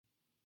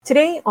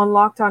Today on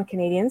Locked On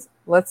Canadiens,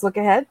 let's look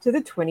ahead to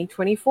the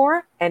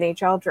 2024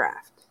 NHL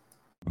Draft.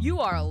 You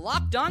are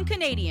Locked On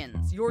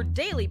Canadiens, your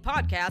daily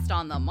podcast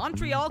on the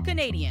Montreal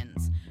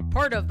Canadiens,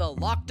 part of the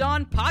Locked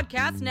On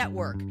Podcast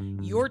Network,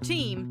 your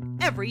team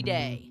every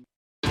day.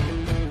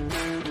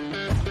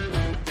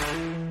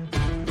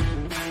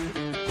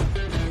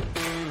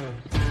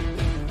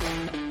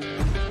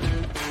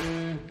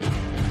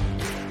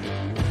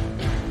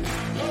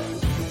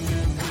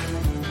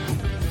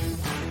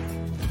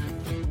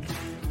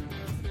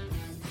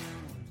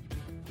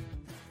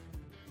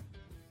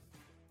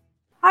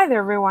 Hi there,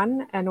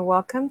 everyone, and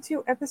welcome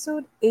to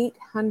episode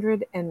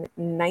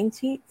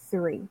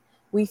 893.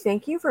 We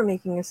thank you for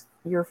making us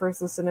your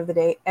first listen of the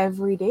day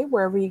every day,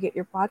 wherever you get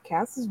your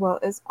podcasts, as well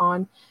as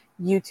on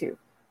YouTube.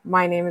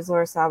 My name is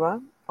Laura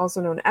Saba, also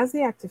known as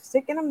the Active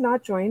Stick, and I'm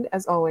not joined,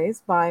 as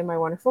always, by my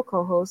wonderful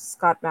co-host,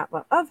 Scott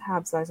Matla of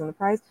Habs Eyes on the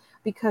Prize,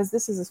 because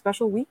this is a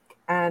special week,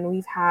 and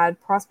we've had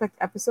prospect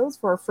episodes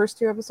for our first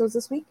two episodes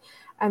this week,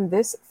 and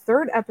this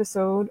third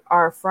episode,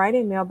 our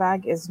Friday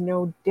mailbag, is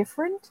no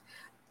different.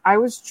 I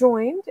was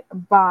joined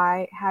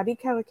by Hattie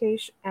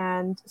Kalakash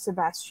and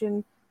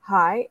Sebastian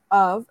High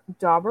of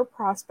Dobber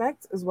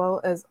Prospects, as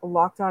well as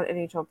Locked On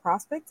NHL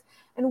Prospects,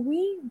 and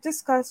we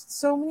discussed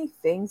so many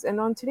things. And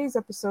on today's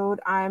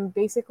episode, I'm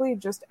basically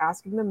just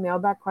asking the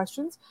mailbag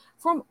questions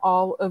from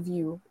all of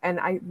you. And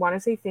I want to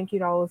say thank you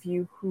to all of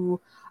you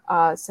who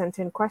sent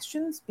in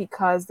questions,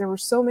 because there were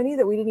so many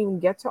that we didn't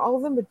even get to all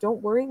of them. But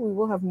don't worry, we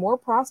will have more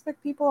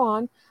prospect people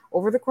on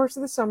over the course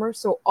of the summer,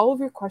 so all of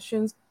your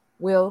questions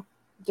will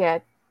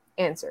get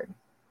answered.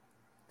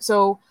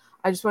 So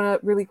I just want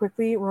to really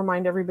quickly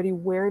remind everybody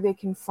where they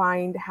can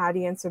find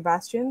Hattie and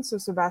Sebastian. So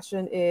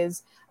Sebastian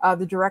is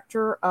the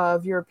director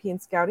of European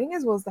Scouting,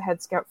 as well as the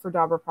head scout for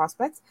Dobber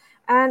Prospects.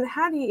 And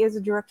Hattie is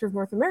the director of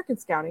North American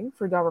Scouting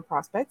for Dobber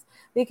Prospects.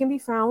 They can be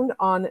found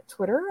on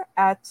Twitter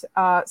at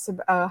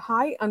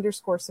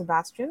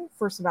hi_Sebastian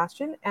for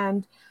Sebastian,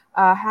 and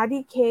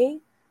Hattie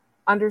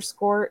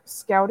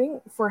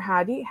K_scouting for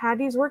Hattie.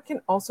 Hattie's work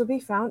can also be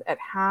found at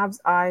Habs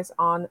Eyes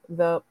on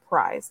the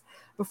Prize.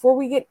 Before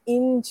we get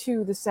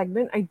into the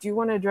segment, I do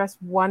want to address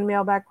one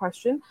mailbag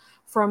question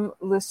from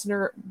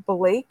listener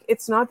Blake.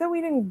 It's not that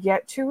we didn't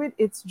get to it,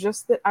 it's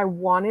just that I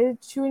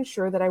wanted to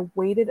ensure that I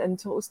waited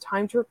until it was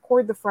time to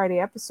record the Friday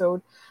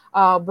episode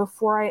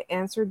before I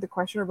answered the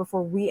question, or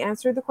before we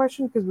answered the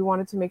question, because we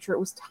wanted to make sure it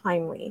was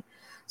timely.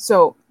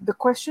 So the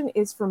question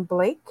is from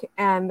Blake,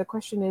 and the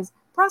question is,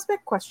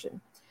 prospect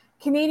question.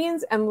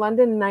 Canadiens and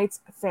London Knights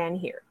fan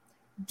here.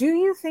 Do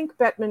you think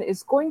Bettman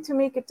is going to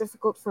make it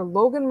difficult for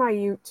Logan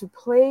Mailloux to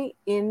play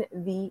in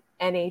the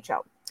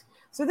NHL?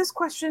 So this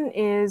question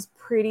is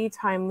pretty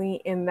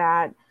timely in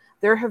that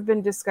there have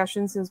been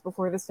discussions since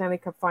before the Stanley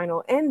Cup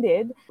final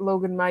ended.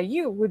 Logan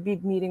Mailloux would be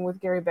meeting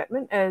with Gary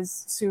Bettman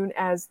as soon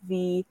as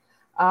the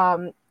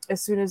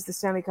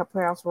Stanley Cup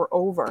playoffs were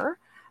over.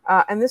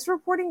 And this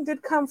reporting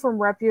did come from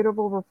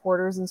reputable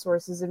reporters and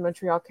sources in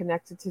Montreal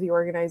connected to the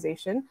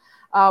organization.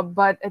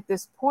 But at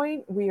this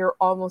point, we are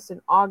almost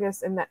in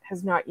August, and that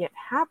has not yet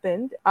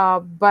happened.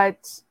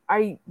 But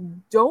I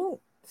don't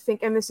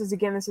think, and this is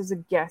a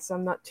guess,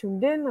 I'm not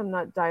tuned in, I'm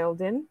not dialed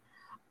in.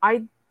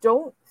 I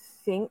don't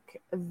think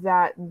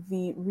that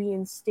the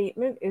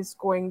reinstatement is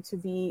going to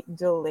be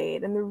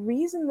delayed. And the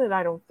reason that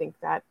I don't think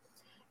that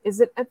is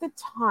that at the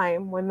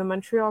time when the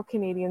Montreal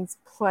Canadiens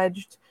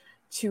pledged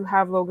to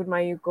have Logan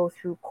Mailloux go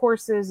through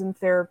courses and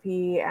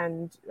therapy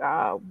and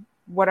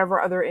whatever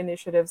other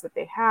initiatives that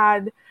they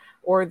had,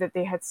 or that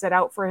they had set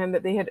out for him,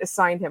 that they had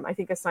assigned him. I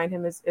think assigned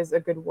him is a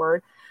good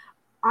word.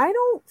 I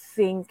don't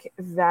think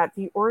that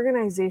the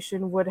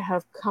organization would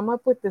have come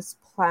up with this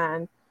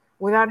plan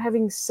without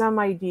having some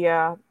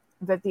idea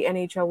that the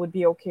NHL would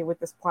be okay with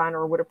this plan,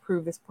 or would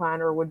approve this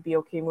plan, or would be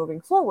okay moving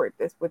forward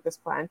with this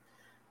plan.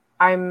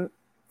 I'm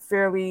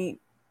fairly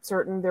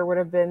certain there would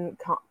have been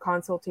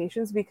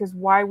consultations, because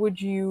why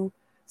would you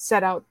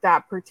set out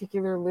that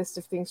particular list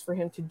of things for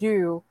him to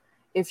do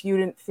if you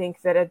didn't think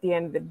that at the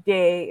end of the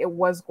day it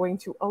was going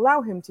to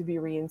allow him to be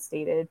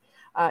reinstated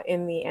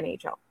in the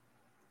NHL?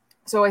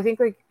 So I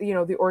think,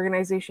 the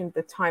organization at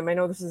the time, I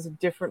know this is a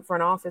different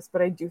front office,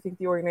 but I do think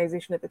the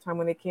organization at the time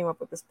when they came up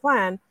with this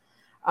plan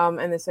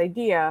and this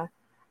idea,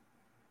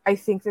 I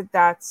think that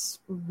that's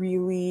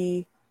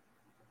really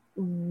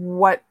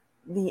what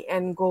the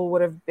end goal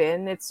would have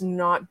been. It's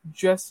not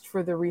just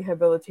for the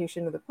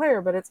rehabilitation of the player,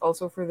 but it's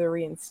also for the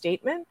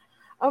reinstatement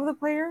of the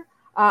player.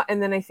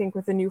 And then I think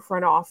with the new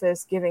front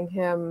office giving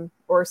him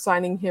or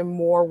assigning him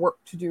more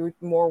work to do,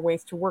 more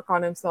ways to work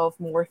on himself,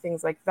 more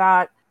things like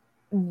that,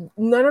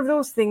 none of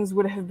those things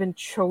would have been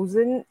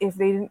chosen if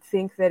they didn't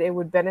think that it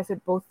would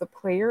benefit both the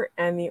player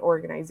and the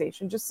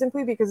organization, just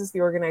simply because it's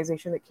the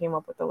organization that came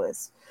up with the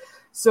list.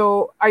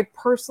 So I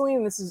personally,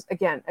 and this is,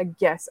 again, a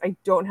guess, I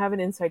don't have an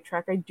inside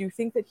track, I do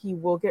think that he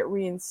will get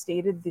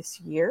reinstated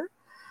this year.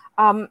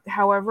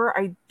 However,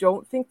 I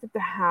don't think that the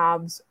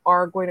Habs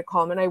are going to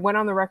call him. And I went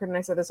on the record and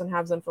I said this on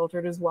Habs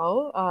Unfiltered as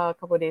well a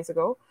couple of days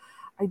ago.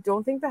 I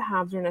don't think the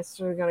Habs are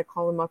necessarily going to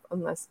call him up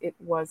unless it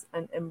is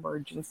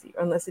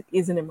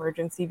an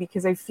emergency,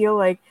 because I feel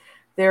like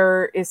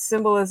there is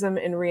symbolism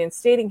in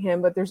reinstating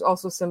him, but there's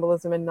also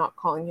symbolism in not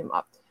calling him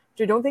up,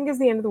 which I don't think is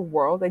the end of the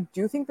world. I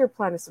do think their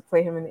plan is to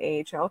play him in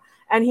the AHL,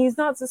 and he's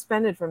not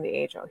suspended from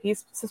the AHL.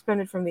 He's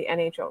suspended from the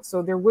NHL,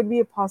 so there would be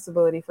a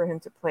possibility for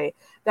him to play.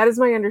 That is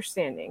my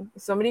understanding.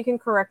 Somebody can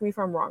correct me if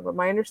I'm wrong, but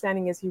my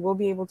understanding is he will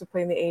be able to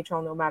play in the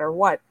AHL no matter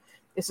what.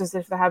 It's just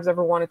if the Habs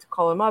ever wanted to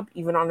call him up,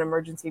 even on an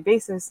emergency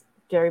basis,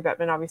 Gary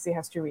Bettman obviously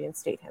has to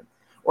reinstate him,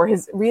 or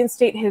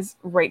reinstate his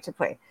right to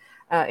play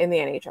in the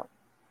NHL.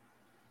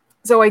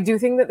 So I do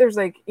think that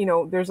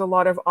there's a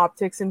lot of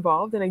optics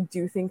involved, and I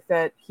do think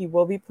that he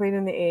will be played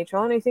in the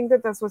AHL, and I think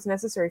that that's what's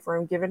necessary for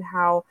him, given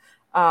how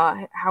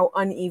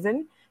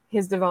uneven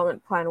his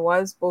development plan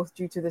was, both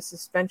due to the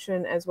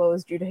suspension as well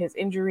as due to his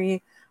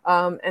injury.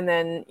 And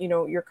then,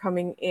 you're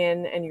coming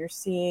in and you're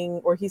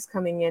seeing, or he's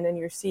coming in and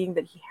you're seeing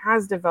that he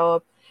has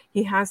developed,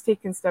 he has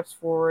taken steps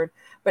forward,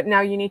 but now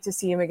you need to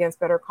see him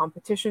against better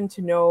competition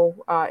to know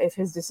if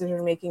his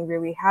decision-making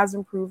really has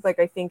improved. Like,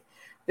 I think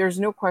there's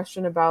no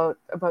question about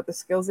the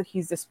skills that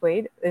he's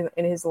displayed in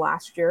his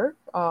last year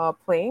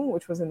playing,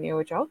 which was in the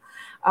OHL.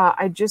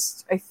 I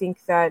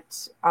think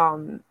that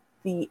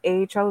the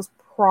AHL is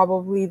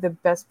probably the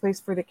best place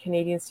for the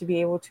Canadiens to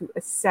be able to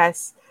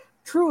assess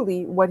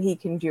truly what he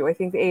can do. I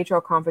think the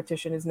AHL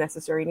competition is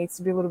necessary. He needs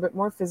to be a little bit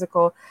more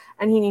physical,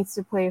 and he needs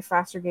to play a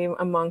faster game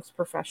amongst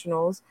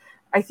professionals.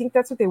 I think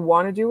that's what they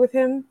want to do with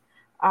him.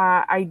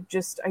 I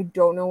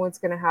don't know what's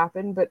going to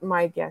happen, but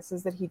my guess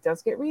is that he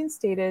does get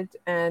reinstated.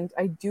 And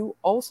I do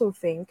also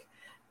think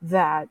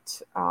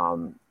that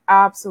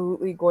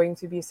absolutely going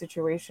to be a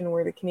situation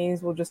where the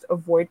Canadiens will just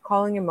avoid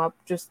calling him up,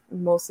 just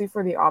mostly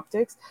for the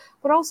optics,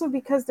 but also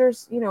because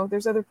there's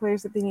other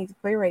players that they need to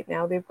play right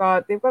now. They've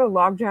got a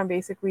logjam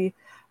basically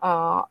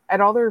at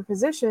all their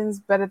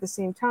positions, but at the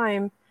same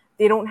time,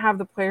 they don't have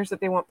the players that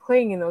they want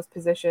playing in those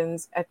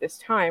positions at this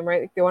time,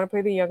 right? Like, they want to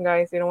play the young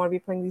guys. They don't want to be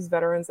playing these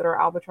veterans that are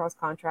albatross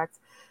contracts.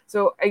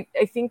 So I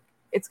think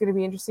it's going to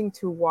be interesting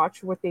to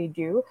watch what they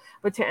do.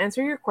 But to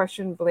answer your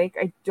question, Blake,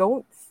 I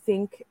don't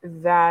think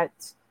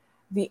that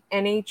the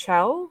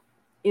NHL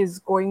is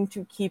going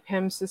to keep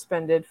him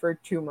suspended for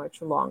too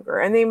much longer.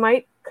 And they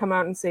might come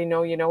out and say,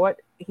 no, you know what?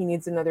 He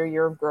needs another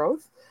year of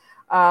growth,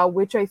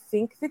 which I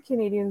think the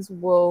Canadiens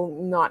will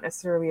not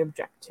necessarily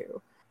object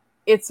to.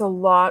 It's a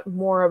lot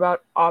more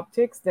about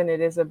optics than it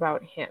is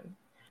about him.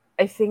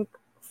 I think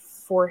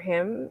for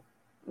him,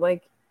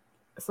 like,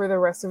 for the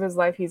rest of his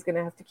life, he's going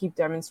to have to keep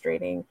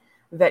demonstrating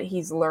that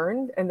he's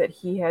learned and that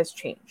he has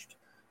changed.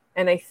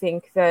 And I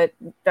think that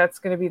that's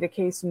going to be the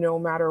case no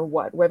matter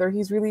what, whether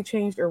he's really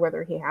changed or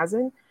whether he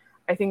hasn't.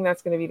 I think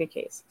that's going to be the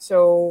case.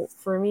 So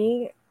for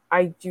me,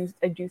 I do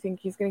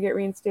think he's going to get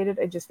reinstated.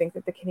 I just think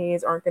that the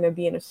Canadiens aren't going to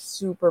be in a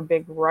super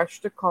big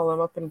rush to call him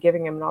up and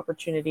giving him an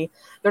opportunity.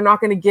 They're not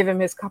going to give him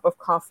his cup of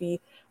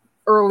coffee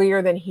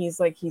earlier than he's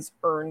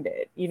earned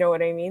it. You know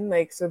what I mean?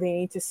 Like, so they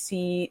need to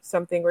see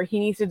something, or he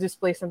needs to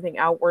display something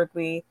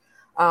outwardly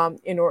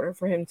in order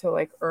for him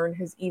to earn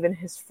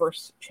his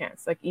first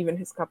chance, even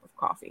his cup of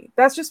coffee.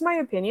 That's just my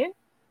opinion.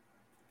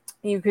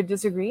 You could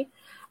disagree.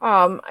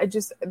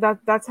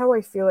 That's how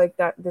I feel like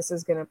that this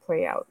is going to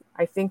play out.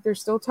 I think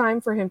there's still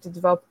time for him to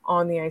develop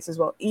on the ice as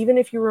well. Even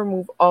if you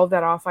remove all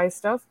that off ice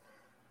stuff,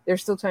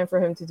 there's still time for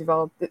him to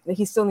develop.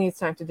 He still needs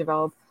time to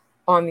develop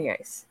on the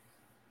ice.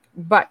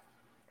 But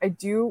I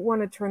do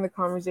want to turn the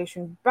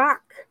conversation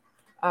back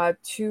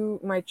to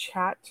my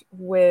chat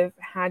with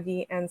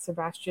Hadi and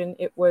Sebastian.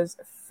 It was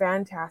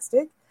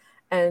fantastic.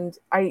 And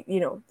I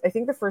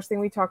think the first thing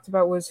we talked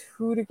about was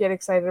who to get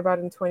excited about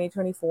in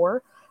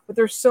 2024. But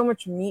there's so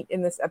much meat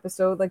in this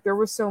episode. There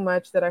was so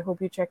much that I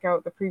hope you check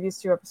out the previous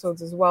two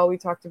episodes as well. We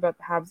talked about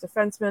the Habs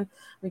defenseman.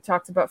 We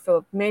talked about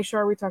Philip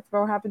Meshar. We talked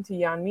about what happened to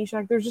Jan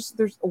Mysak.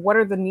 There's what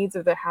are the needs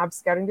of the Habs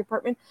scouting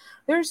department.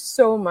 There's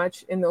so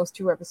much in those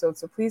two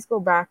episodes. So please go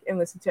back and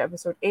listen to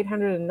episode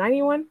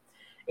 891,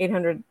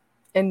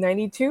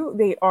 892.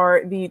 They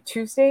are the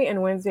Tuesday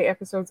and Wednesday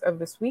episodes of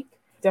this week.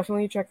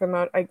 Definitely check them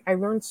out. I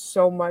learned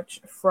so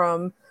much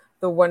from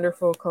the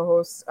wonderful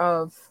co-hosts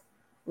of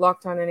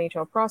Locked On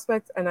NHL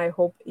Prospects, and I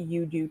hope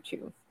you do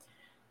too.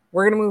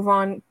 We're going to move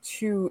on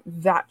to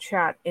that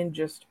chat in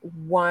just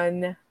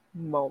one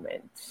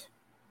moment.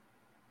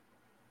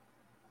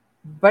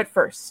 But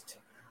first,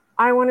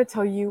 I want to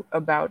tell you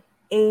about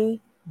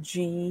AG1.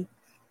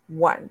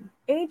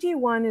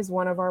 AG1 is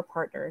one of our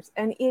partners,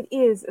 and it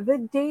is the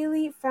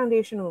daily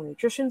foundational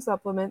nutrition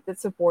supplement that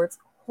supports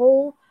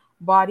whole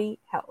body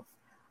health.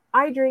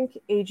 I drink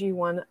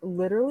AG1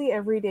 literally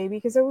every day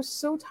because I was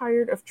so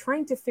tired of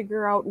trying to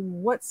figure out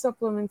what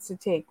supplements to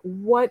take,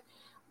 what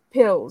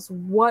pills,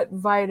 what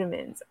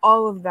vitamins,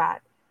 all of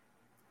that.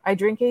 I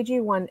drink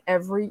AG1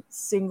 every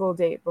single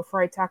day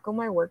before I tackle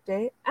my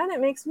workday, and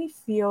it makes me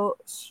feel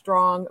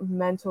strong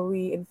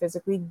mentally and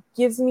physically. It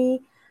gives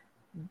me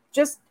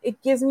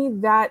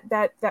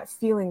that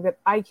feeling that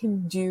I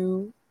can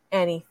do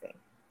anything.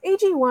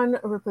 AG1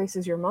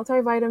 replaces your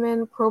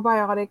multivitamin,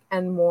 probiotic,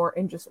 and more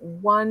in just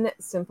one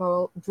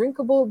simple,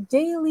 drinkable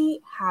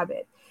daily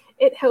habit.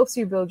 It helps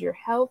you build your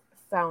health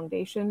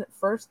foundation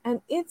first,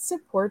 and it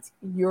supports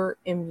your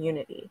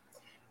immunity.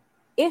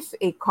 If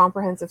a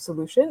comprehensive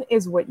solution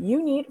is what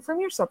you need from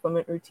your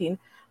supplement routine,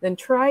 then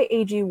try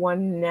AG1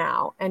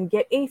 now and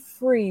get a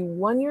free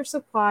 1-year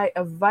supply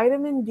of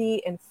vitamin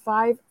D and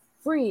 5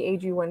 free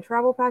AG1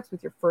 travel packs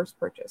with your first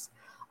purchase.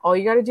 All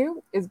you got to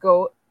do is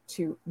go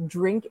to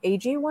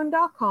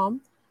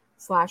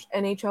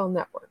drinkag1.com/NHL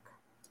Network.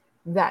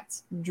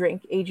 That's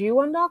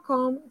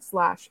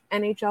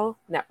drinkag1.com/NHL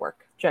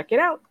Network. Check it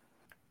out.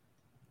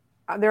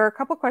 There are a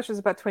couple questions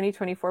about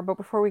 2024, but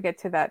before we get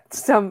to that,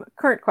 some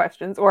current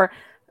questions or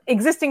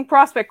existing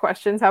prospect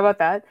questions. How about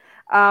that?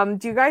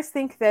 Do you guys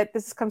think that,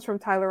 this comes from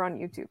Tyler on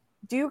YouTube,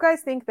 do you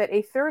guys think that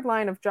a third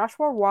line of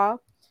Joshua Roy,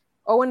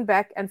 Owen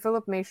Beck, and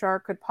Philippe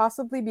Méchard could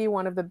possibly be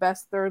one of the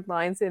best third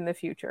lines in the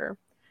future?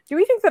 Do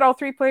we think that all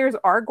three players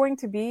are going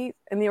to be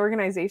in the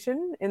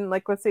organization in,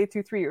 like, let's say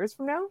 2-3 years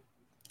from now?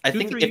 I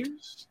think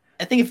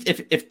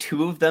if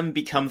two of them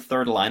become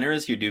third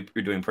liners, you're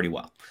doing pretty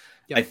well.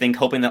 Yep. I think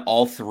hoping that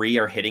all three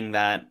are hitting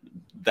that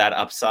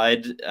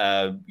upside,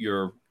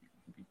 you're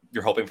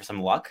hoping for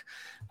some luck,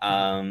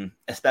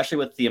 especially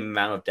with the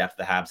amount of depth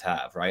the Habs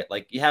have, right?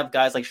 Like, you have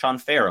guys like Sean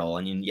Farrell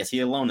and Jesse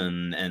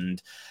Alonen,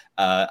 and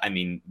I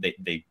mean,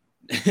 they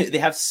they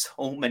have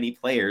so many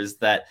players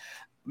that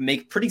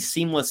make pretty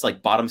seamless,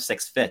 like, bottom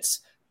six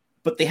fits,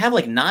 but they have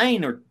like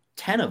 9 or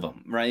 10 of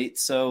them, right?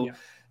 So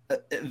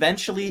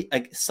eventually,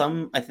 like,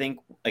 I think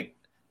that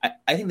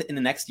in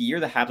the next year,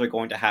 the Habs are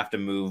going to have to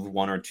move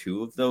 1 or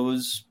 2 of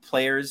those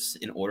players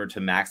in order to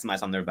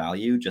maximize on their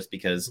value, just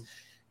because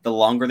the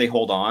longer they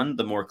hold on,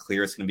 the more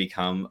clear it's going to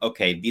become,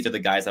 okay, these are the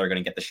guys that are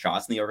going to get the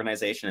shots in the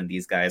organization, and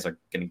these guys are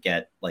going to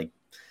get, like,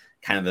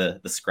 kind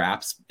of the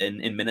scraps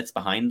in minutes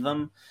behind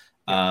them.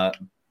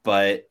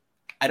 But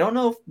I don't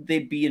know if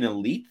they'd be an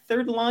elite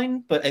third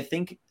line, but I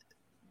think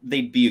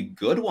they'd be a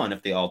good one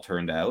if they all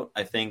turned out.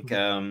 I think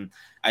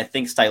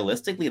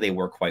stylistically they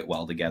work quite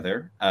well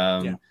together.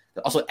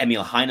 Also,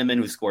 Emil Heineman,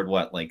 who scored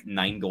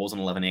 9 goals in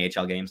 11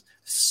 AHL games.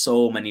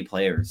 So many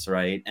players,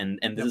 right? And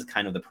this is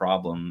kind of the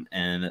problem.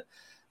 And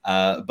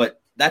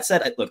but that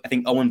said, look, I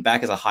think Owen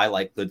Beck is a high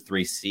likelihood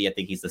 3C. I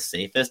think he's the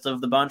safest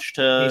of the bunch.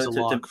 He's a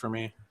lock for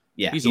me.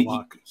 Yeah, he's a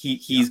lock.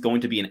 He's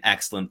going to be an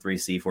excellent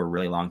 3C for a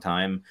really long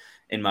time,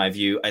 in my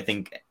view. I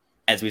think,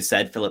 as we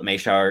said, Philippe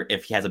Méchard,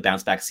 if he has a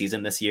bounce back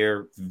season this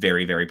year,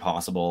 very, very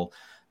possible.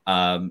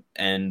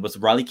 And was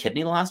Riley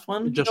Kidney the last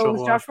one? It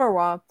was Joshua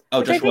Roy.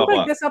 Oh, Joshua Joshua Roy.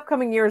 Roy. This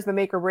upcoming year is the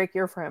make or break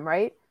year for him,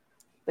 right?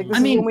 Like, this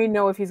is when we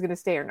know if he's going to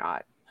stay or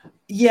not.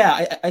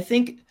 Yeah, I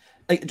think,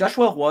 like,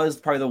 Joshua was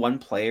probably the one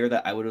player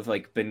that I would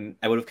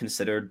have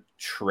considered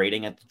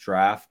trading at the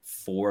draft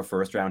for a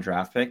first round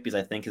draft pick, because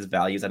I think his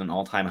value is at an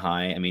all time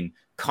high. I mean,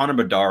 Connor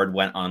Bedard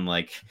went on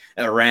like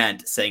a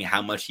rant saying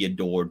how much he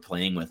adored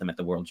playing with him at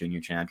the World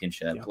Junior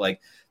Championship. Yeah. Like,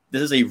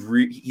 this is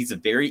he's a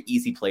very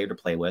easy player to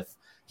play with.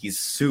 He's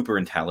super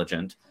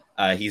intelligent.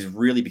 He's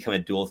really become a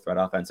dual threat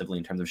offensively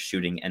in terms of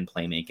shooting and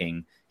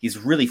playmaking. He's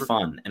really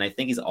fun, and I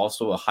think he's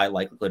also a high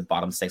likelihood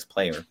bottom 6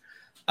 player.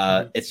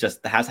 It's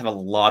just the Habs have a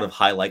lot of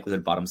high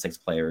likelihood bottom 6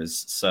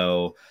 players,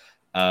 so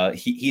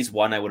he's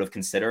one I would have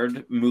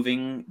considered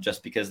moving,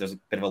 just because there's a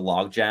bit of a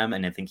logjam,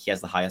 and I think he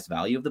has the highest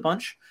value of the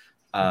bunch.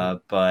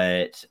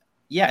 But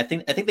yeah, I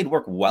think they'd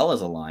work well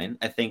as a line.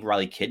 I think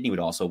Riley Kidney would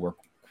also work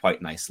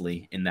quite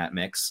nicely in that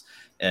mix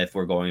if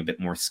we're going a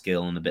bit more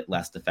skill and a bit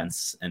less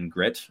defense and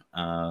grit.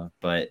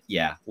 But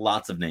yeah,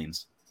 lots of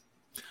names.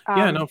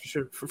 Yeah, no, for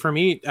sure. For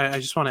me, I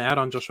just want to add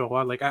on Joshua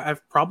Roy. Like,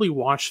 I've probably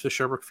watched the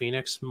Sherbrooke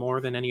Phoenix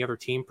more than any other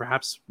team,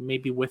 perhaps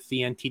maybe with the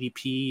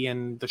NTDP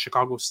and the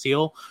Chicago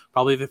Steel,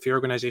 probably the 3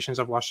 organizations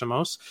I've watched the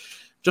most.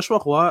 Joshua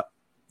Roy,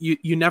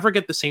 you never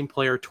get the same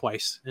player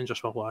twice in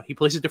Joshua Roy. He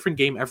plays a different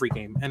game every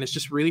game, and it's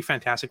just really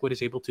fantastic what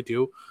he's able to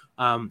do,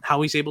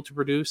 how he's able to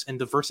produce, and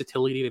the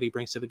versatility that he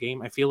brings to the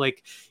game. I feel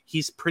like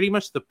he's pretty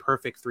much the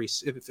perfect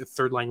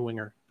third line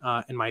winger,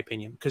 in my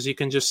opinion, because you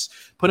can just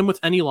put him with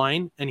any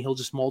line, and he'll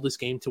just mold his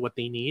game to what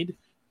they need.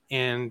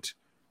 And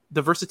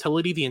the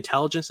versatility, the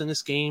intelligence in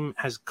this game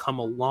has come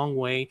a long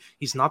way.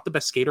 He's not the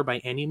best skater by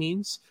any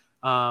means,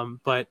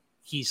 but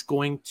he's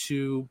going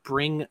to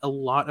bring a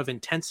lot of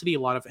intensity, a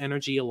lot of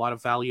energy, a lot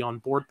of value on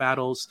board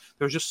battles.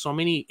 There's just so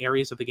many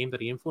areas of the game that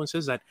he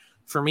influences that,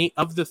 for me,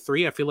 of the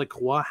 3, I feel like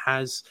Roy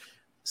has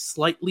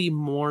slightly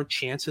more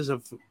chances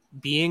of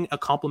being a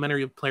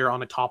complementary player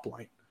on a top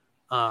line.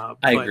 I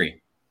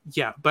agree.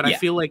 Yeah, but I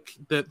feel like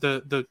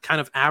the kind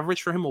of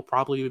average for him will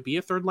probably be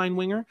a third line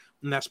winger,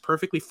 and that's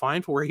perfectly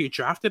fine for where you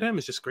drafted him.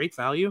 It's just great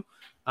value.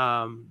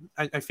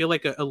 I feel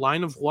like a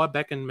line of Roy,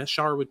 Beck, and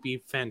Méchard would be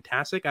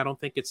fantastic. I don't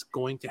think it's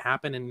going to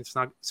happen, and it's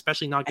not,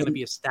 especially not going to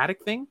be a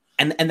static thing.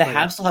 And the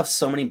Habs still have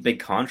so many big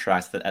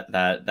contracts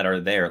that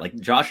are there. Like,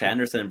 Josh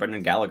Anderson and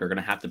Brendan Gallagher are going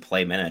to have to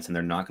play minutes, and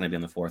they're not going to be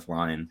on the 4th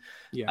line,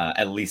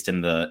 at least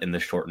in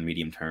the short and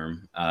medium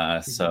term.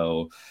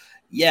 So.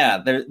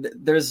 Yeah,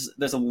 there's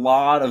a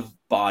lot of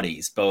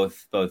bodies,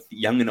 both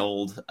young and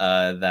old,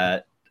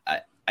 that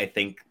I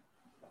think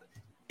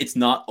it's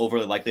not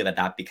overly likely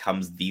that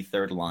becomes the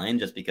third line,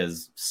 just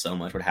because so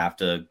much would have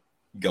to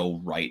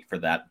go right for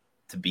that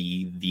to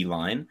be the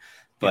line.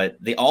 But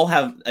they all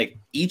have, like,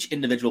 each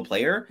individual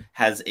player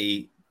has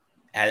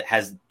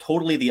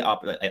totally the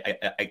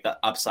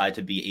upside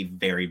to be a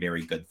very,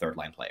 very good third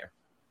line player.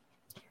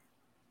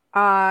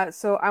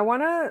 So I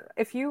want to,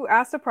 if you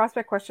asked a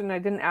prospect question and I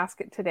didn't ask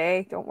it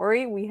today, don't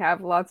worry. We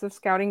have lots of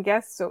scouting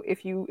guests. So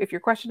if your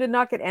question did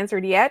not get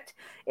answered yet,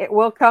 it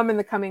will come in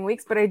the coming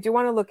weeks. But I do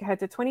want to look ahead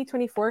to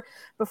 2024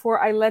 before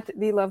I let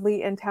the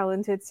lovely and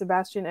talented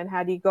Sebastian and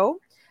Hadi go.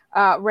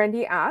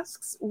 Randy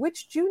asks,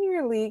 which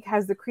junior league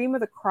has the cream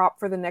of the crop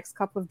for the next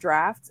couple of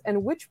drafts,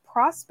 and which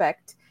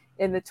prospect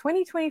in the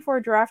 2024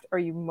 draft are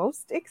you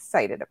most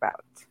excited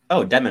about?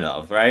 Oh,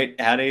 Demidov, right?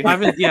 Hadi? I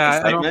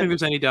don't think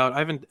there's any doubt.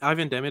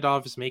 Ivan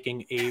Demidov is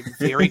making a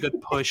very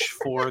good push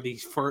for the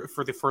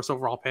first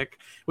overall pick,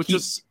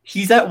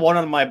 he's at one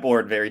on my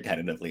board very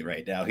tentatively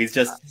right now. He's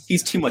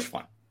too much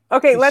fun.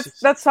 Okay,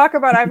 let's talk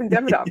about Ivan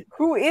Demidov.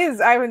 Who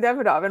is Ivan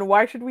Demidov, and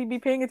why should we be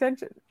paying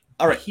attention?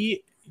 All right, he's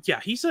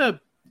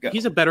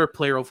a better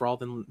player overall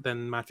than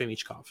Matvei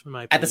Michkov, in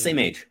my opinion. At the same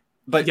age.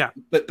 But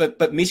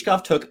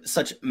Michkov took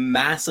such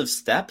massive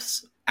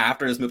steps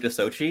after his move to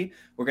Sochi.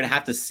 We're going to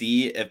have to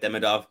see if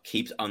Demidov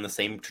keeps on the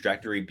same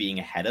trajectory being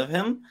ahead of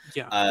him.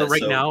 Yeah,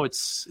 but now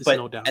it's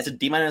no doubt. As a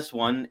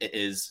D-1, it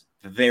is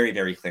very,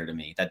 very clear to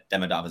me that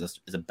Demidov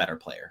is a better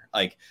player.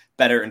 Like,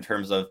 better in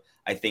terms of,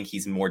 I think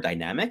he's more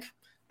dynamic.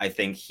 I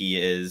think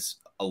he is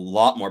a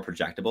lot more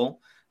projectable.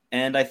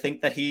 And I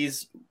think that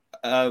he's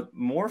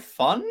more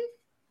fun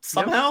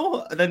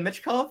somehow than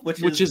Michkov,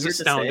 which is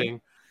astounding.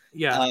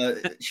 Yeah,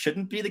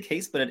 shouldn't be the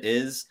case, but it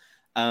is.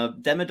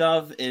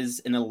 Demidov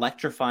is an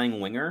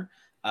electrifying winger.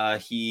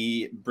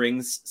 He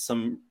brings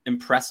some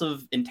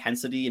impressive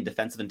intensity and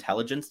defensive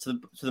intelligence to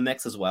the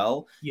mix as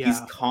well. Yeah. He's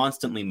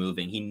constantly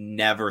moving. He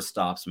never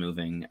stops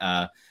moving,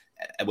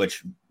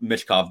 which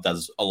Michkov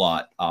does a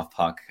lot off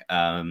puck,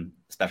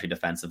 especially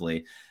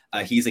defensively.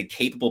 He's a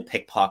capable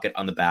pickpocket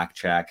on the back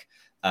check,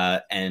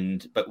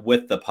 but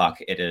with the puck,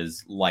 it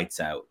is lights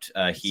out.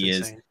 He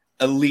is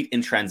elite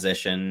in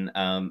transition.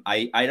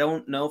 I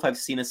don't know if I've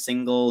seen a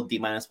single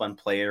D-1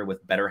 player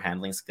with better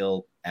handling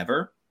skill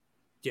ever.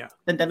 Yeah,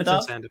 than Demidov.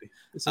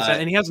 It's insanity.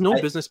 And he has no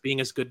business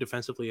being as good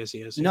defensively as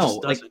he is. He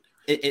just doesn't.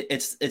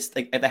 It's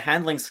like the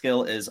handling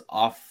skill is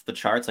off the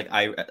charts. Like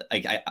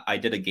I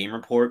did a game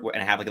report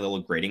and I have like a little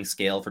grading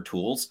scale for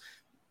tools.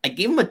 I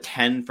gave him a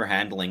 10 for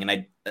handling,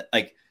 and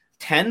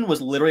 10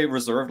 was literally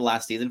reserved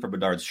last season for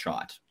Bedard's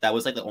shot. That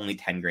was like the only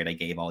 10 grade I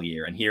gave all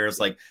year. And here's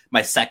like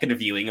my second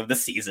viewing of the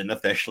season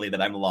officially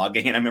that I'm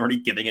logging, and I'm already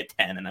giving it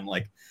 10. And I'm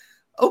like,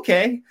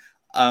 okay.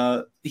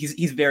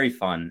 He's very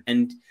fun.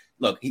 And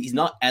look, he's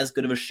not as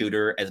good of a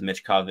shooter as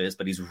Michkov is,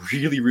 but he's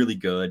really, really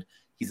good.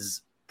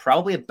 He's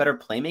probably a better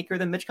playmaker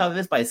than Michkov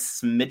is by a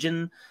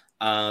smidgen.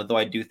 Though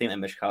I do think that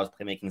Michkov's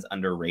playmaking is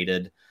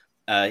underrated.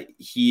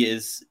 He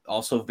is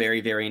also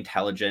very, very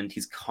intelligent.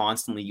 He's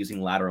constantly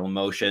using lateral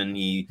motion.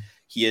 He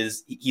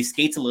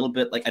skates a little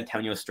bit like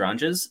Antonio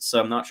Stranges.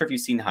 So I'm not sure if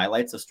you've seen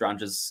highlights of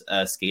Stranges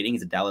skating.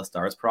 He's a Dallas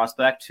Stars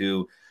prospect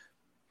who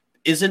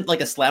isn't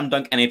like a slam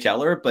dunk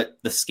NHLer, but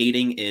the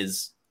skating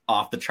is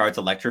off the charts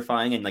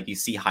electrifying. And like you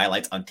see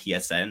highlights on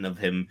TSN of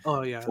him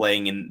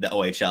playing in the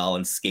OHL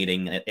and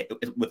skating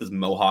with his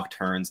mohawk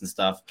turns and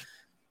stuff.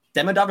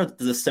 Demidov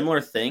does a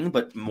similar thing,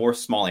 but more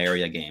small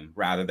area game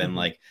rather than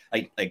like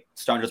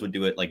Stranges would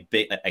do it like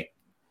big, like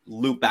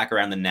loop back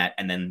around the net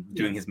and then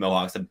doing his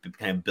mohawks to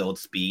kind of build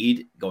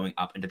speed going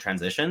up into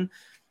transition.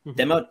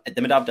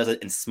 Demidov does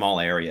it in small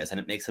areas, and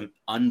it makes him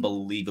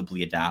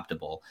unbelievably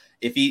adaptable.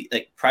 If he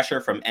pressure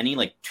from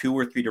any 2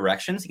 or 3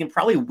 directions, he can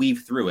probably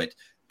weave through it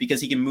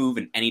because he can move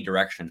in any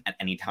direction at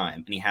any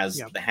time, and he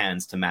has the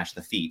hands to match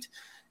the feet,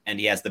 and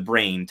he has the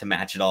brain to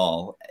match it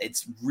all.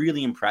 It's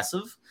really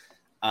impressive.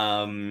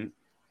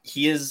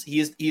 He's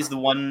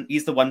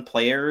the one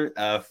player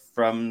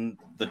from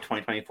the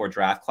 2024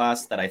 draft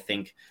class that I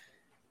think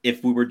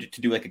if we were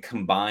to do a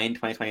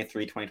combined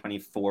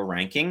 2023-2024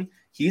 ranking,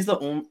 he's the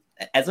only,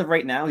 as of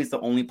right now, he's the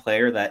only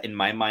player that in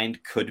my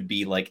mind could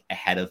be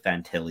ahead of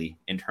Fantilli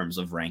in terms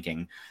of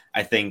ranking.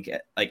 I think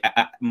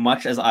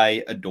much as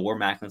I adore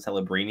Macklin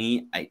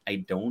Celebrini,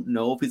 I don't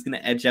know if he's going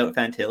to edge out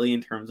Fantilli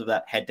in terms of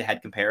that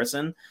head-to-head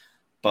comparison,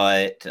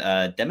 but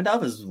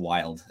Demidov is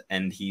wild,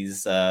 and he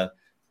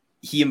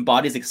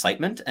embodies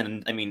excitement.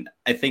 And I mean,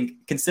 I think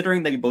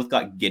considering that we both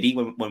got giddy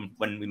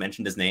when we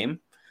mentioned his name,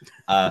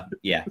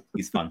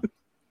 he's fun.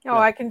 Oh,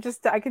 I can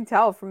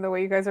tell from the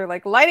way you guys are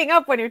lighting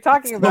up when you're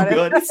talking about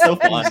it. It's so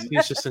fun.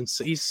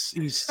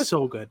 He's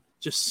so good.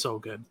 Just so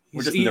good.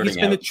 He's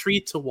been a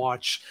treat to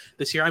watch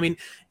this year. I mean,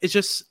 it's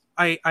just,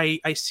 I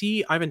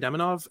see Ivan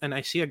Demidov, and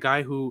I see a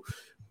guy who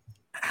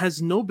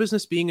has no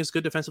business being as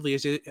good defensively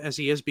as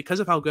he is because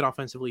of how good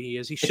offensively he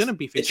is. He shouldn't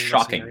be facing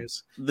those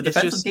scenarios. The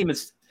defensive game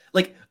is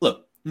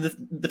look, the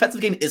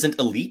defensive game isn't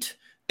elite.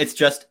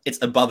 it's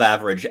above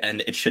average,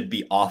 and it should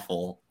be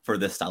awful for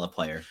this style of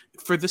player.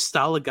 For this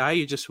style of guy,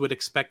 you just would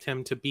expect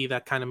him to be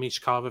that kind of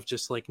Michkov of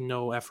just like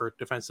no effort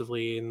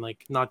defensively and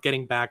like not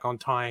getting back on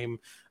time,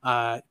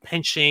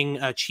 pinching,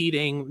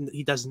 cheating.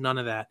 He does none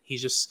of that.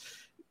 He's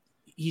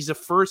a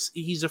first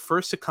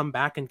to come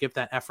back and give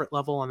that effort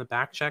level on the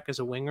back check as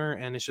a winger,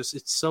 and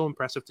it's so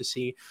impressive to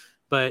see.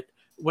 But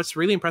what's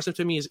really impressive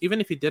to me is even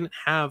if he didn't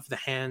have the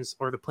hands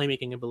or the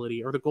playmaking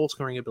ability or the goal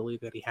scoring ability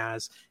that he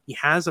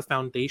has a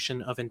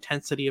foundation of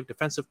intensity, of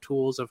defensive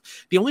tools. Of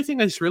the only thing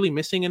that's really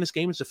missing in his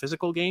game is a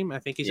physical game. I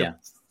think he's a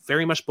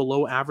very much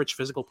below average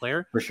physical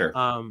player for sure.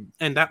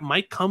 And that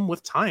might come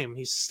with time.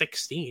 He's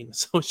 16,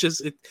 so it's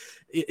just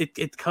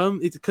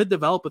it could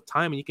develop with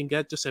time, and you can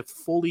get just a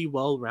fully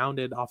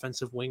well-rounded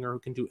offensive winger who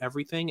can do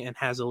everything and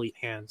has elite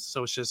hands.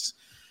 So it's just,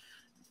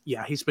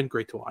 he's been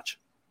great to watch.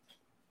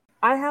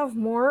 I have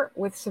more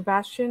with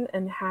Sebastian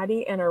and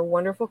Hattie and our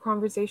wonderful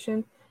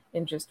conversation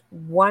in just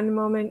one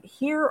moment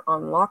here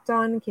on Locked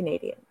On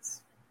Canadiens.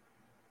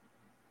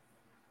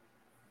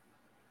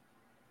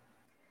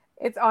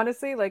 It's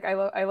honestly like I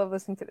love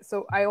listening to this.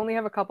 So I only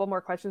have a couple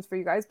more questions for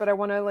you guys, but I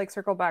want to like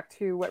circle back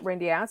to what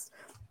Randy asked.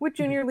 Which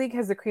junior league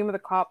has the cream of the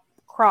crop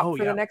for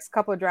the next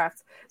couple of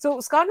drafts? So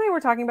Scott and I were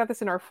talking about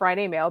this in our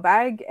Friday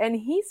mailbag, and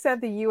he said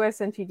the US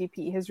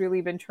NTDP has really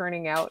been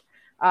turning out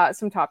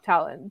some top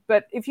talent.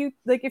 But if you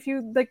look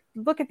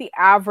at the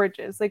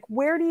averages, like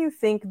where do you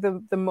think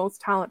the most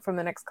talent from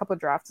the next couple of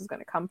drafts is going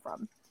to come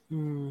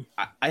from?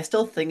 I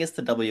still think it's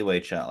the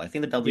WHL. I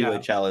think the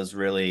WHL is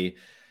really,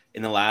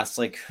 in the last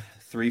like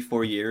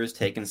 3-4 years,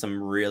 taken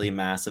some really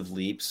massive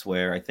leaps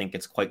where I think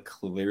it's quite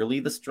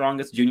clearly the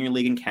strongest junior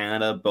league in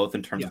Canada, both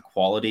in terms of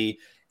quality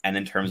and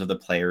in terms of the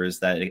players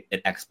that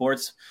it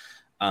exports.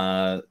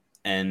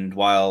 And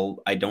while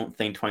I don't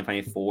think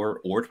 2024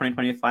 or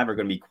 2025 are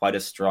going to be quite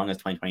as strong as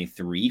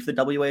 2023 for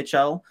the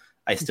WHL,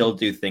 I still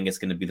do think it's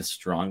going to be the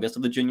strongest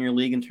of the junior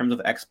league in terms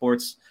of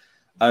exports.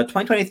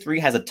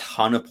 2023 has a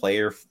ton of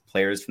players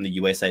from the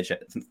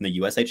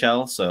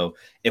USHL. So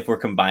if we're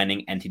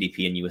combining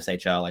NTDP and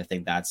USHL, I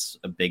think that's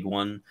a big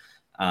one.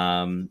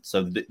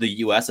 So the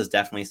US is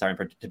definitely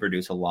starting to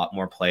produce a lot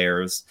more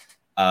players.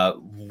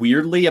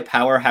 Weirdly, a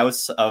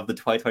powerhouse of the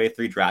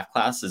 2023 draft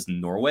class is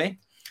Norway.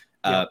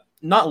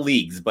 Not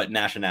leagues, but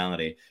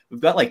nationality.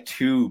 We've got like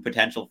 2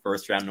 potential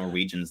first-round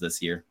Norwegians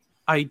this year.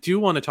 I do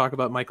want to talk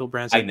about Michael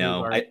Brandt. I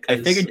know. I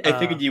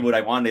figured you would. I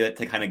wanted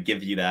to kind of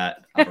give you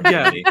that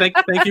opportunity. Thank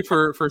you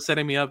for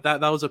setting me up. That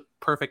was a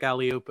perfect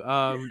alley-oop.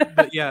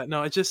 But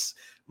it's just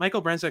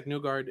Michael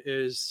Brandt-Nygård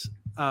is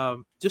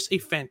just a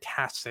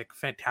fantastic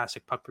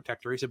puck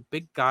protector. He's a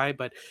big guy,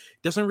 but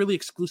doesn't really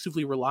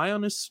exclusively rely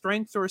on his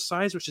strength or his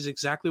size, which is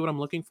exactly what I'm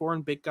looking for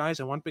in big guys.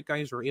 I want big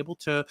guys who are able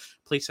to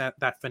place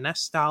that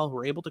finesse style, who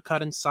are able to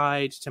cut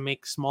inside to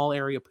make small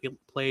area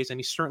plays, and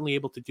he's certainly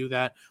able to do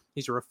that.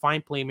 He's a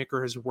refined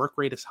playmaker. His work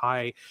rate is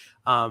high.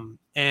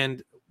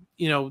 And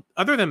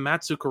other than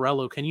Matt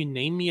Zuccarello, can you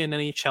name me an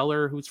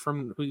NHLer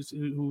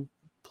who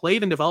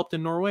played and developed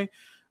in Norway?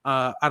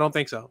 I don't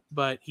think so,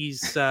 but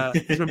he's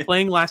been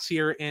playing last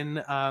year in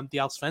the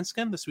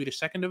Allsvenskan, the Swedish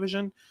second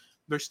division.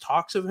 There's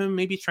talks of him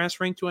maybe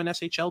transferring to an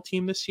SHL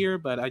team this year,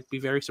 but I'd be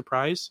very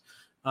surprised.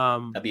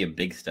 That'd be a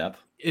big step.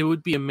 It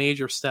would be a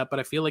major step, but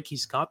I feel like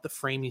he's got the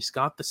frame, he's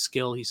got the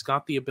skill, he's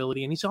got the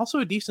ability, and he's also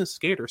a decent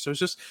skater. So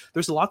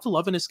there's a lot to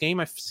love in his game.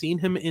 I've seen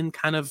him in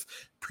kind of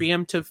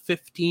preemptive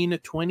 15 to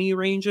 20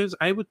 ranges.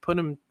 I would put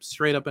him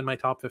straight up in my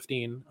top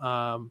 15.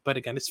 But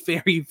again, it's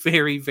very,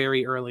 very,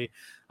 very early.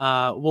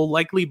 We'll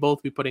likely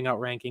both be putting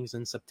out rankings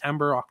in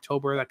September,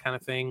 October, that kind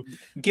of thing.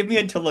 Give me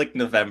until like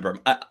November.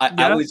 I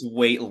always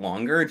wait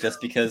longer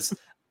just because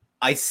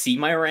I see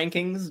my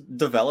rankings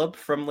develop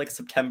from like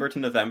September to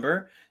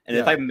November. And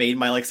if I made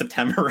my like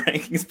September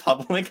rankings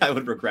public, I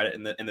would regret it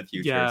in the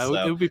future. Yeah,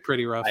 it would be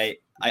pretty rough.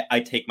 I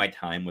take my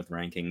time with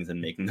rankings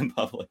and making them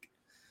public.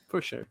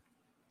 For sure.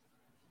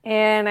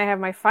 And I have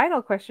my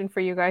final question for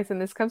you guys, and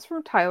this comes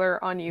from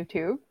Tyler on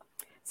YouTube.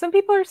 Some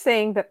people are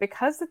saying that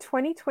because the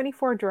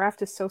 2024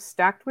 draft is so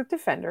stacked with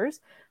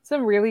defenders,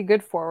 some really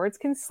good forwards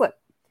can slip.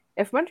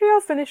 If Montreal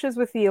finishes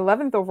with the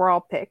 11th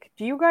overall pick,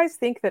 do you guys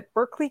think that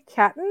Berkeley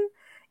Catton,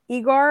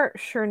 Igor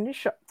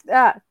Chernyshov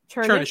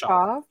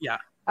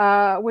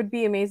would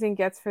be amazing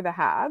gets for the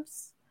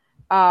Habs?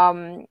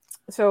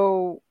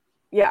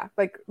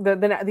 Like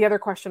the other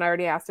question I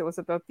already asked, it was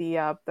about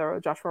the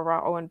Joshua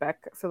Raw, Owen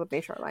Beck, Philip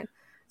Nashar line.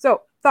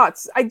 So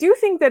thoughts. I do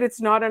think that it's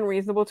not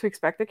unreasonable to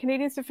expect the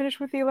Canadiens to finish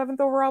with the 11th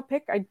overall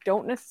pick. I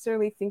don't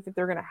necessarily think that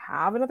they're going to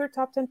have another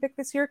top 10 pick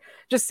this year,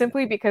 just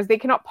simply because they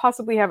cannot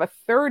possibly have a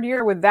third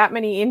year with that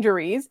many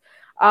injuries.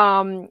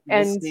 Don't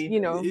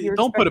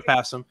put it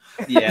past them.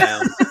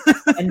 Yeah.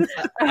 And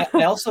I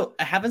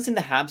haven't seen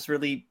the Habs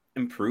really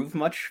improve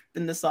much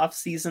in this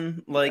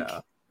offseason.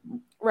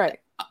 Right.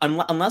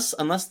 Unless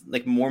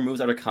like more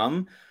moves are to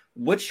come,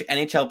 which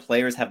NHL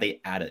players have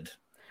they added?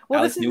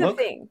 Well, this is the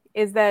thing,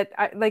 is that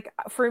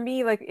for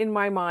me, like in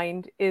my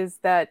mind, is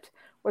that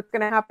what's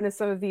going to happen is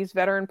some of these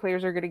veteran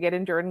players are going to get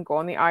injured and go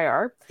on the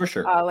IR. For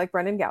sure. Like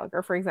Brendan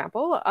Gallagher, for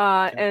example.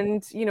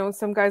 And,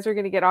 some guys are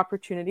going to get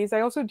opportunities.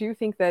 I also do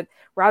think that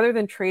rather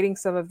than trading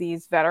some of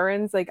these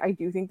veterans, like I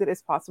do think that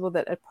it's possible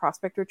that a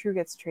prospect or two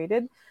gets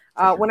traded.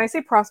 Sure. When I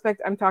say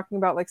prospect, I'm talking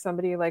about like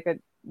somebody like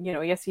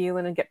Jesse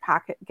Yellen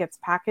and gets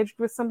packaged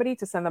with somebody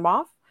to send them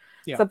off.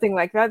 Yeah. Something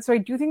like that. So I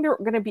do think they're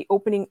going to be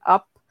opening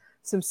up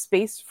some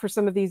space for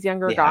some of these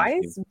younger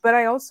guys. But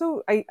I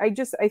also, I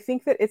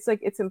think that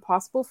it's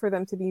impossible for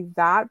them to be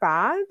that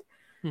bad,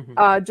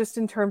 just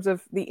in terms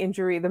of the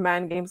injury, the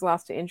man games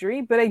lost to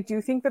injury. But I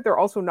do think that they're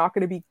also not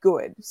going to be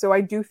good. So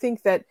I do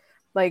think that,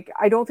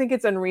 I don't think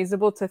it's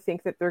unreasonable to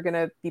think that they're going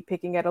to be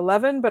picking at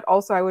 11, but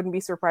also I wouldn't be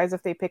surprised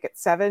if they pick at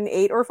 7,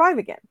 8, or 5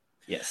 again.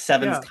 Yeah,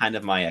 7's kind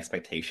of my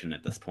expectation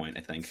at this point,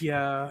 I think.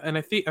 Yeah, and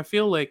I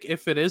feel like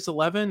if it is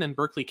 11 and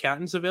Berkeley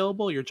Catton's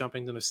available, you're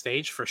jumping to the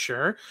stage for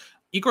sure.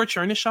 Igor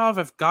Chernyshov,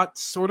 I've got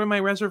sort of my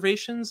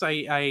reservations.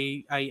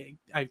 I've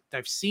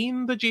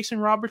seen the Jason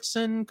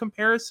Robertson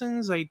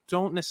comparisons. I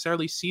don't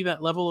necessarily see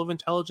that level of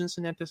intelligence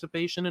and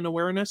anticipation and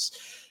awareness.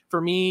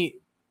 For me,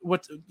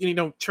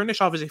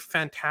 Chernyshov is a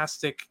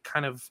fantastic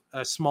kind of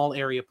small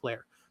area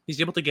player. He's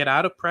able to get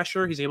out of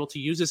pressure. He's able to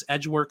use his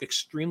edge work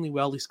extremely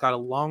well. He's got a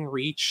long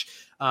reach,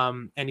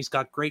 and he's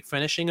got great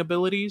finishing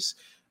abilities.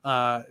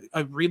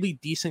 A really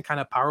decent kind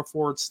of power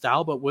forward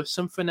style, but with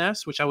some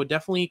finesse, which I would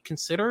definitely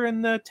consider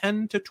in the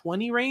 10 to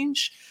 20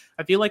 range.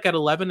 I feel like at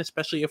 11,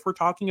 especially if we're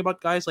talking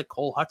about guys like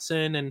Cole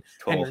Hudson and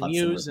Cole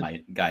Hudson was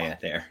my guy out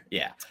there.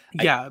 Yeah.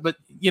 But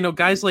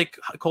guys like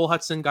Cole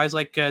Hudson, guys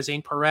like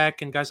Zane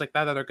Parekh and guys like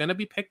that are going to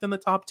be picked in the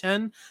top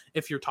 10.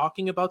 If you're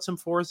talking about some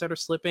fours that are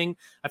slipping,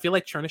 I feel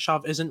like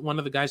Chernyshov isn't one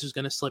of the guys who's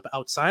going to slip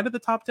outside of the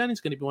top 10.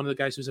 He's going to be one of the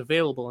guys who's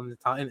available in the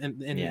top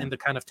in the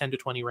kind of 10 to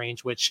 20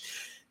 range, which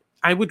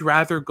I would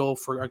rather go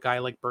for a guy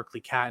like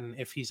Berkeley Catton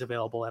if he's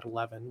available at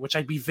 11, which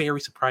I'd be very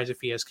surprised if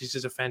he is, because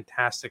he's a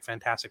fantastic,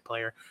 fantastic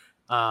player.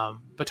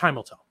 But time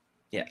will tell.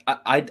 Yeah,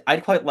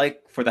 I'd quite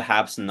like for the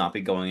Habs to not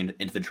be going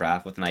into the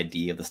draft with an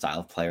idea of the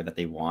style of player that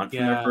they want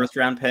from their first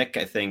round pick.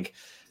 I think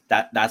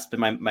that's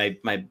been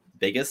my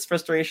biggest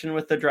frustration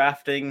with the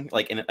drafting,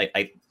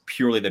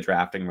 purely the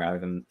drafting rather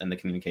than the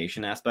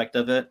communication aspect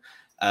of it,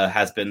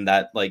 has been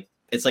that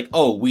it's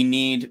we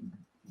need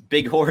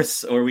big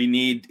horse, or we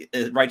need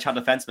a right shot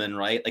defenseman,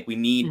 right? We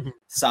need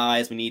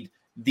size, we need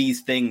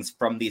these things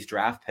from these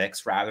draft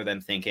picks, rather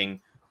than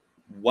thinking,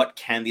 what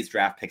can these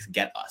draft picks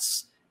get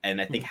us? And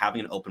I think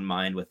having an open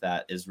mind with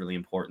that is really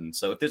important.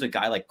 So if there's a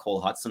guy like Cole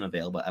Hudson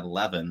available at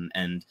 11,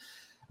 and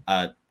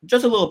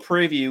just a little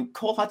preview,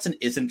 Cole Hudson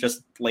isn't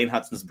just Lane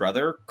Hudson's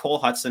brother. Cole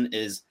Hudson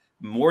is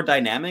more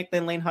dynamic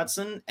than Lane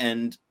Hudson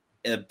and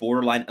a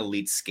borderline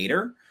elite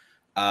skater.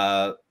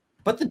 But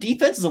the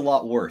defense is a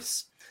lot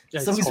worse. Yeah,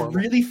 so he's horrible.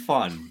 Really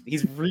fun.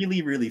 He's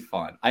really, really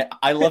fun.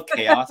 I love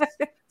chaos.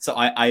 So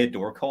I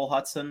adore Cole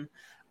Hudson.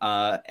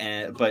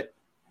 But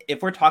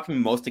if we're talking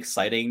most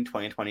exciting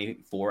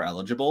 2024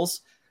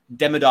 eligibles,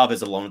 Demidov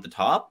is alone at the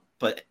top.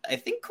 But I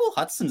think Cole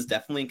Hudson's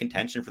definitely in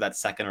contention for that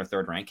second or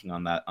third ranking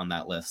on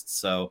that list.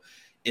 So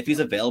if he's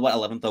available at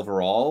 11th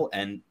overall,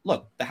 and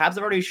look, the Habs have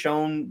already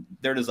shown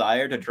their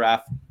desire to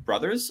draft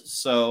brothers.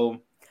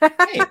 So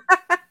hey,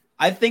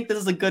 I think this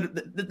is a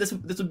good. This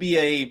would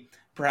be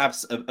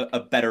perhaps a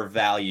better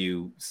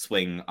value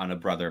swing on a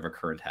brother of a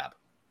current Hab.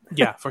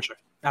 Yeah, for sure.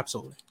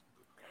 Absolutely.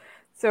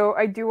 So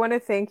I do want to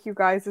thank you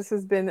guys. This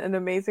has been an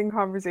amazing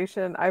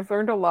conversation. I've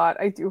learned a lot.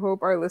 I do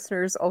hope our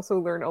listeners also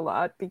learn a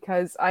lot,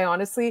 because I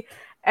honestly,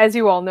 as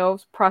you all know,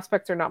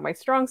 prospects are not my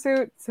strong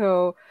suit.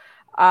 So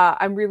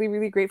I'm really,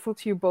 really grateful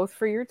to you both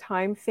for your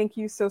time. Thank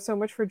you so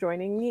much for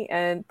joining me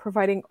and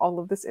providing all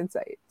of this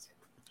insight.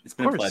 It's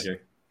been a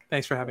pleasure.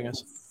 Thanks for having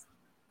us.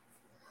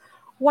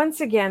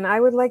 Once again, I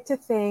would like to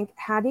thank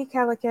Hadi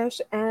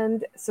Kalakesh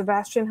and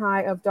Sebastian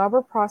High of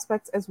Dobber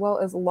Prospects, as well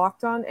as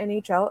Locked On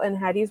NHL. And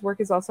Hadi's work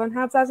is also on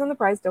Habs Eyes on the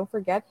Prize. Don't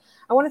forget.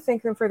 I want to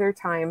thank them for their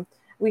time.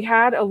 We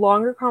had a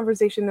longer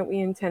conversation than we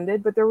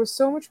intended, but there was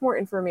so much more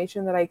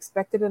information that I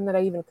expected and that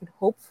I even could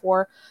hope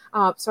for.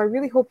 So I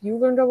really hope you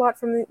learned a lot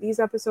from these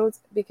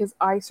episodes, because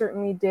I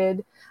certainly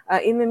did.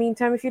 In the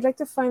meantime, if you'd like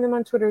to find them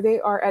on Twitter,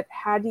 they are at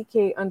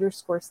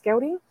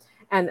HadiK_scouting.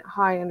 and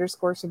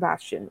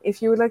hi_Sebastian.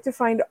 If you would like to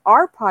find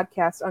our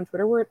podcast on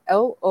Twitter, we're at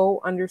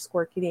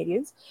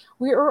LO_Canadiens.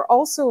 We are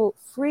also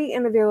free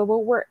and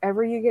available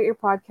wherever you get your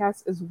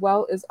podcasts, as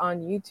well as on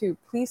YouTube.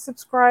 Please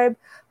subscribe.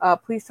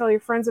 Please tell your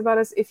friends about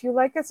us. If you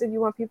like us and you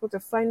want people to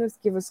find us,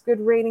 give us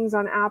good ratings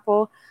on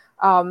Apple.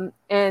 And,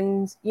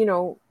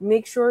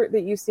 make sure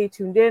that you stay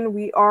tuned in.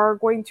 We are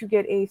going to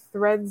get a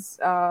Threads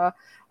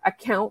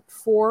account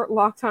for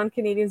Locked On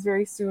Canadiens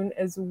very soon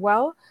as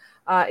well.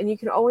 And you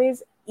can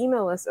always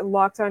email us at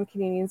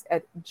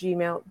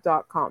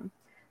lockedoncanadiens@gmail.com.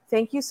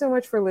 Thank you so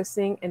much for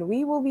listening, and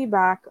we will be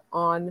back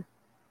on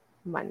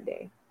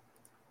Monday.